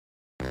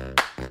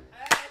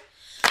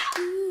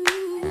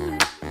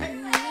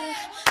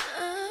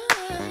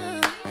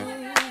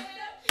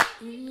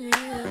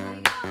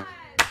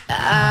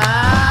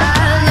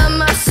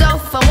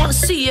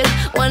see it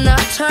when I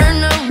turn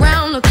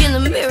around, look in the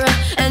mirror.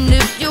 And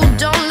if you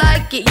don't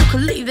like it, you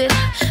can leave it,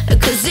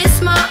 'cause it's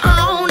my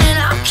own and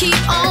I'll keep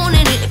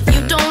owning it. If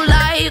you don't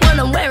like what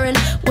I'm wearing,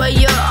 well,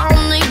 you're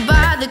only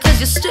bothered 'cause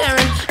you're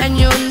staring. And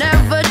you'll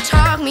never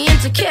talk me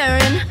into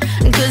caring,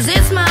 'cause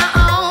it's my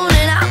own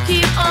and I'll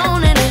keep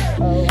owning it.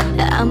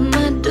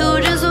 I'ma do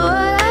just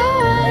what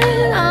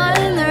I want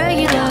in the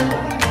regular,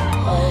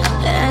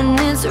 and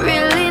it's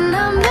really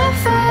not my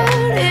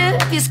fault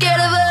if you're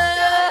scared of a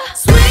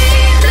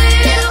sweet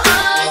little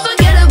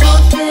unforgettable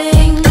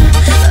thing.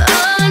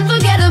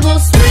 Unforgettable,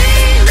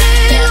 sweet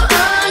little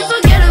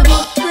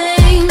unforgettable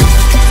thing.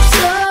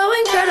 So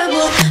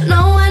incredible,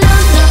 no one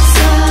else not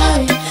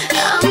sorry.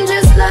 I'm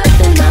just lost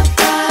in my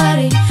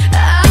body.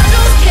 I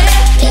don't care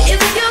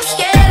if you're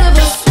scared of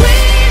a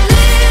sweet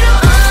little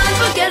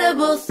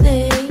unforgettable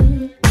thing.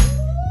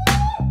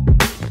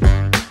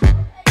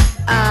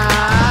 I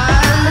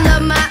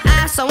love my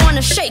ass, I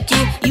wanna shake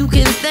it. You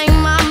can thank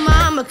my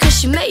mama 'cause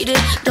she made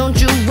it. Don't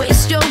you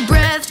waste your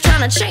breath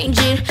trying to change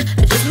it.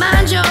 Just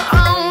mind your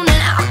own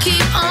and I'll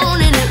keep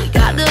owning it. We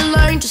gotta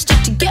learn to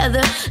stick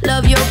together.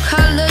 Love your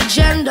color,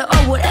 gender,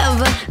 or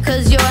whatever,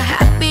 'cause your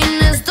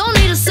happiness don't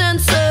need a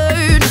censor.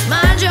 Just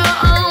mind your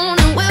own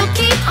and we'll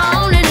keep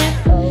owning it.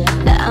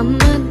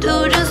 I'ma do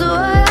just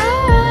what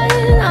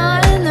I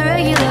want in the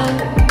regular,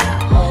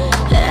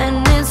 and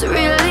it's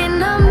really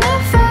not my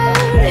fault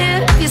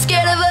if you're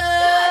scared of a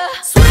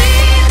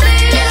sweet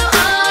little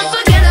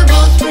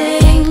unforgettable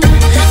thing.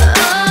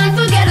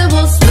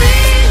 Unforgettable,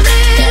 sweet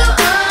little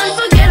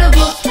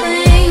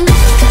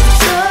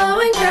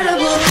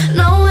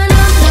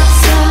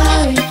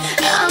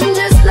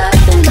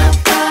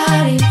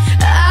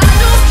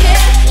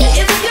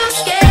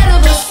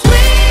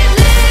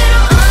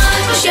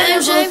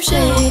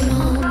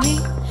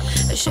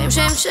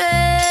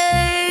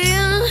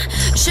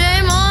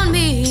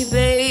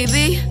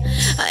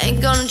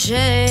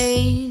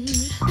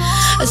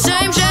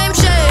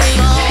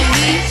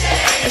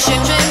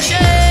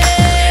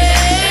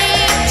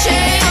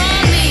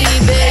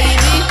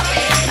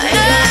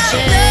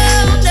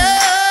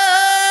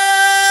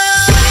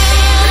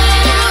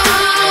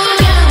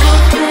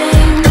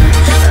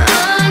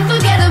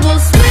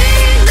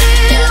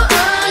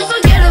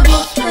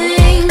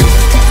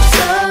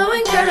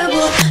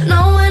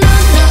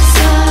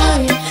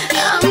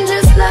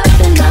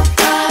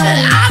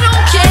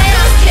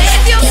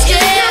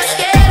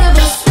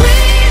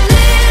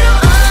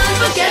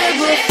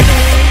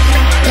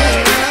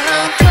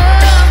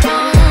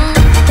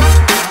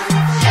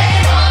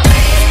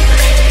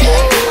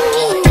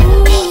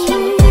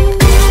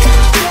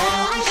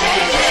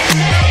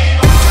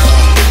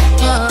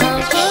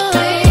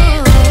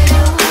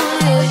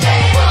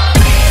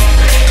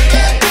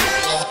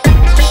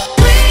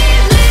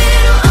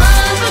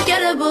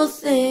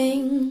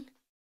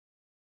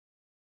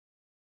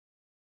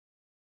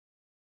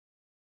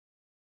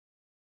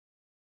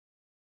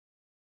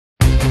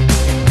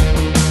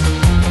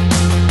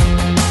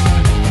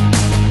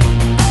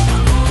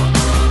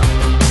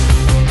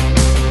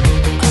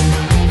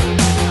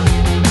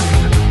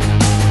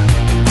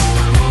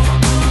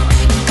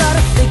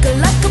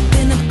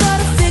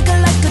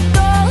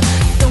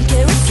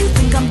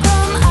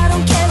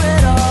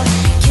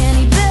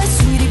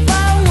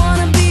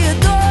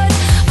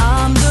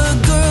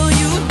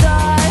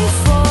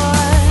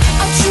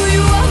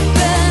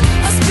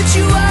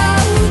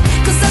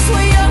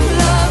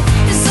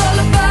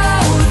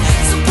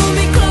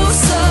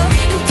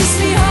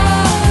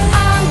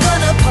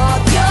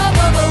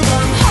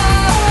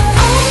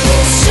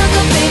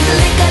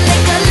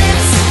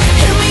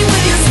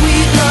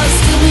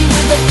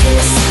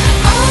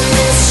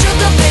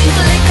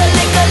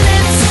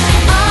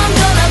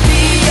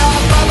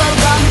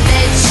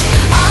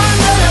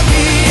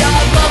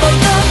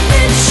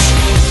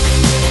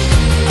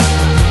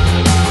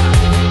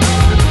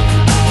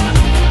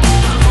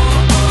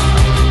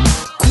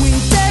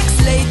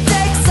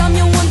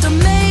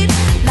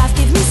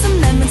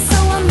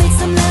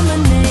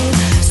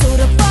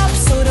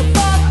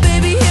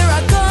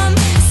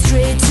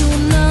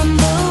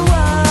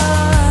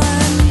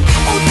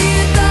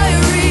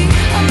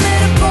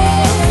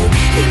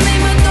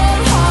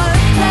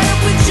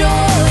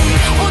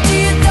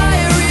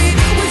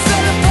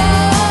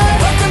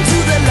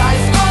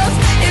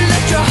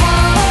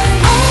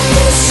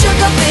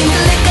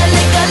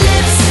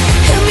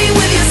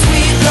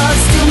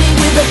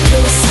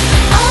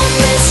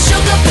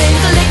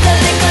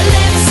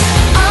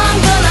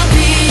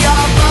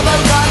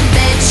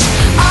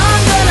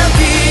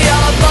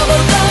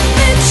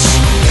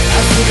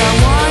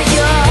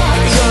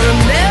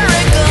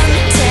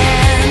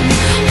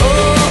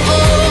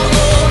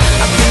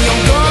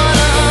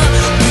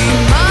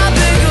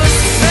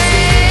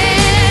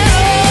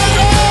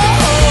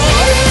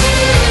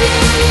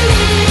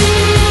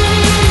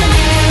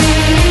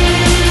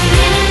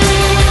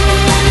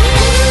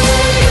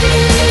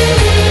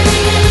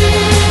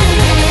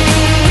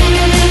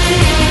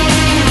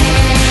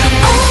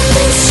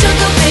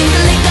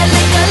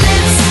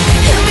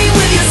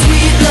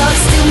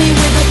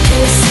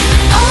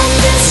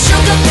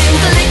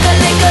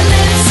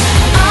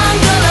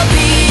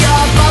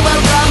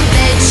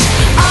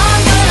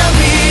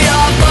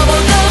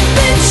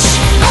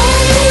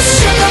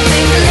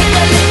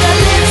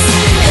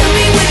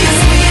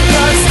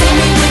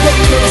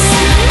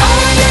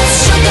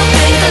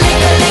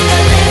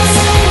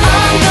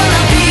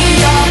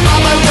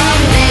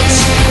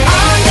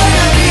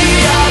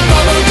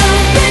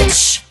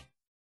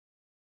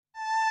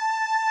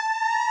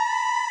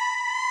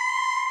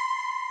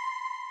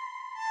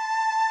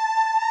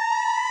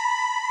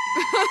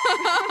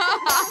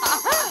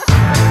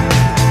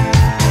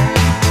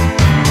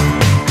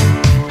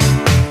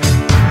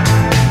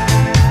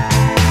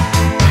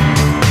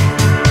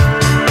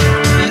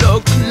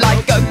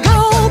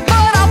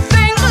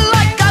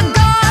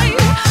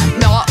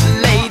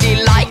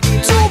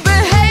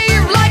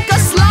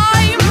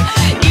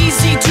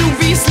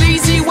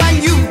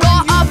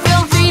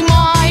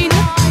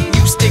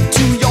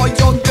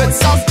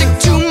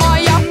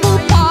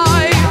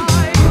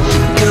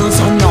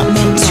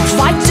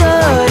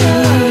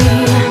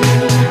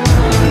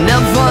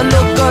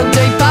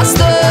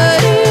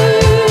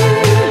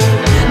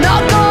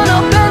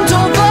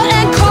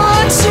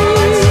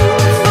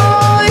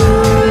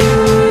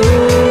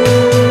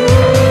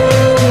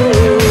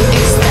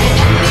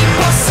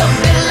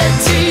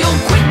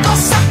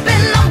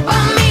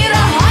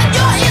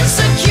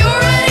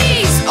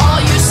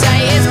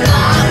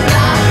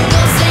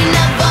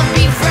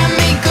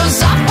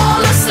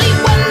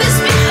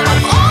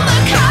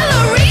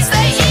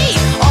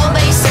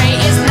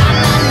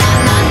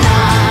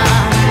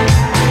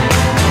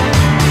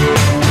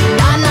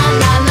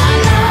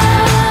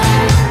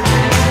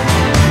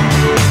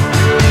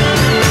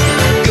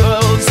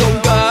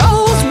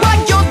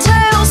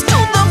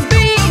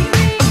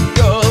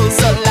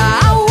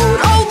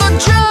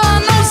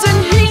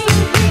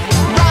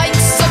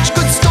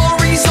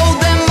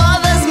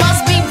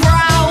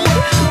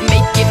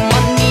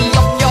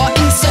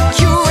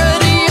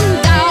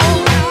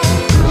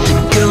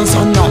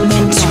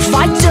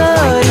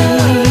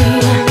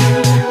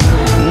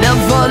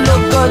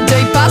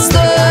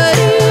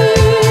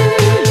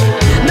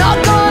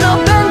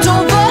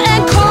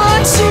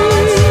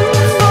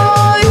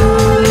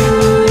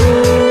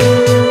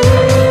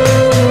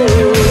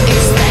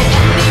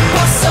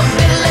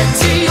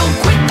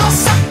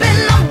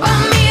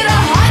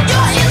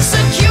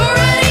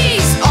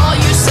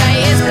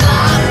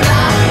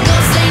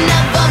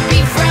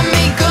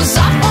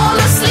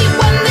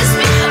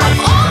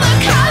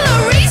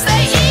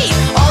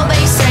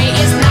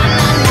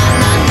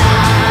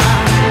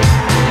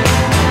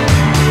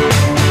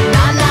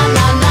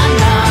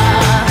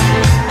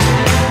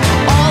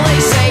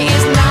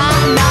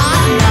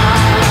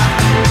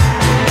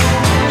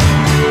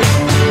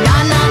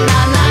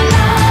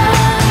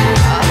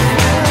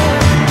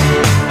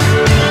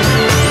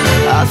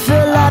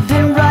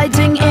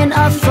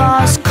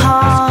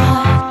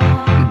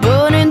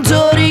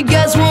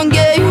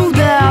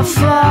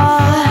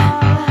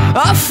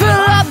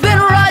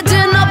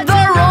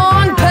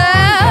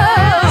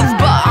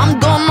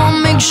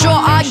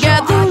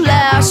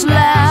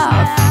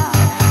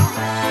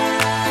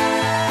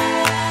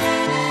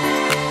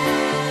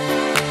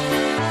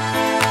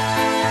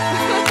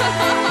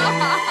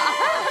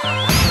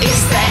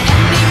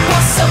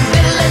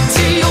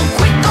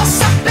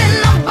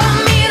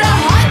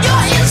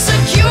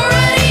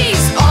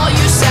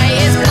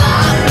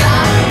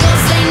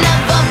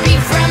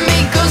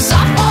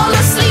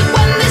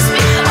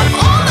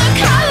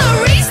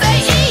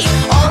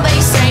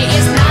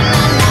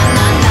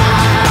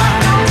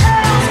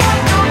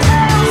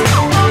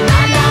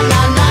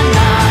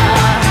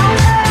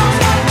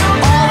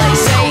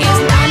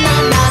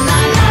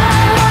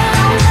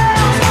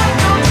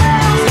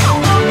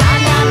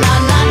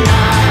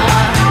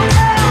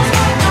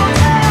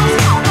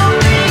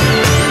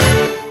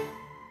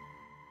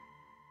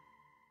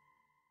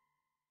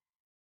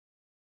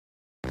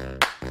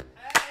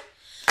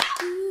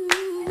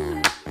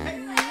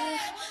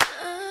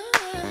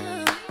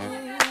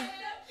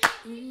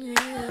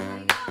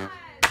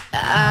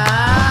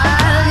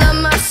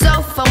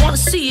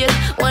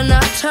When I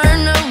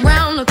turn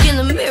around, look in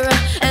the mirror,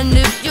 and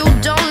if you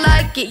don't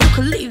like it, you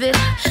can leave it,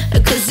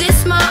 'cause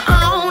it's my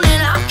own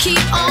and I'll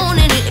keep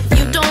owning it. If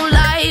you don't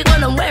like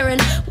what I'm wearing,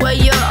 well,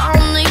 you're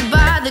only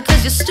bothered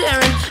 'cause you're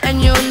staring,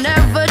 and you'll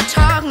never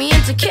talk me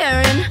into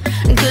caring,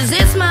 'cause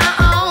it's my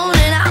own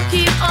and I'll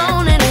keep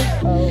owning it.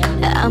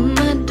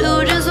 I'ma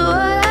do just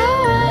what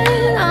I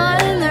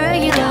want on the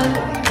regular,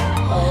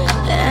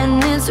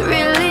 and it's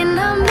really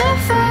not my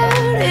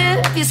fault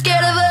if you're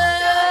scared of it.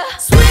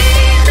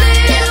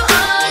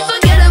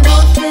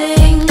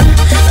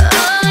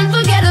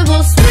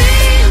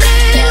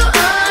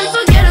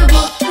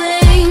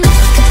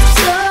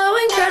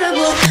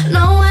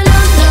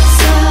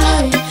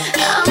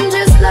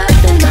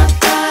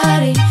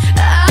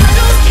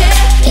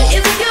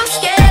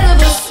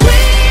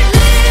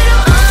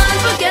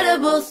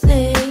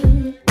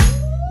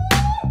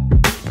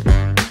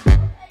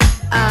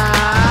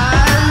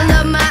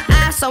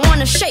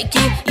 Shake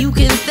it. You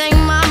can thank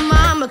my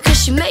mama 'cause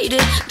she made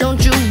it. Don't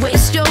you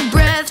waste your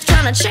breath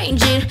trying to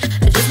change it.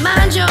 Just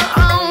mind your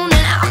own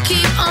and I'll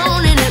keep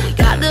owning it. We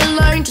gotta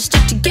learn to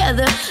stick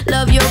together.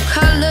 Love your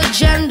color,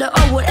 gender,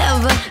 or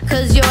whatever,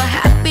 'cause you're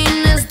happy.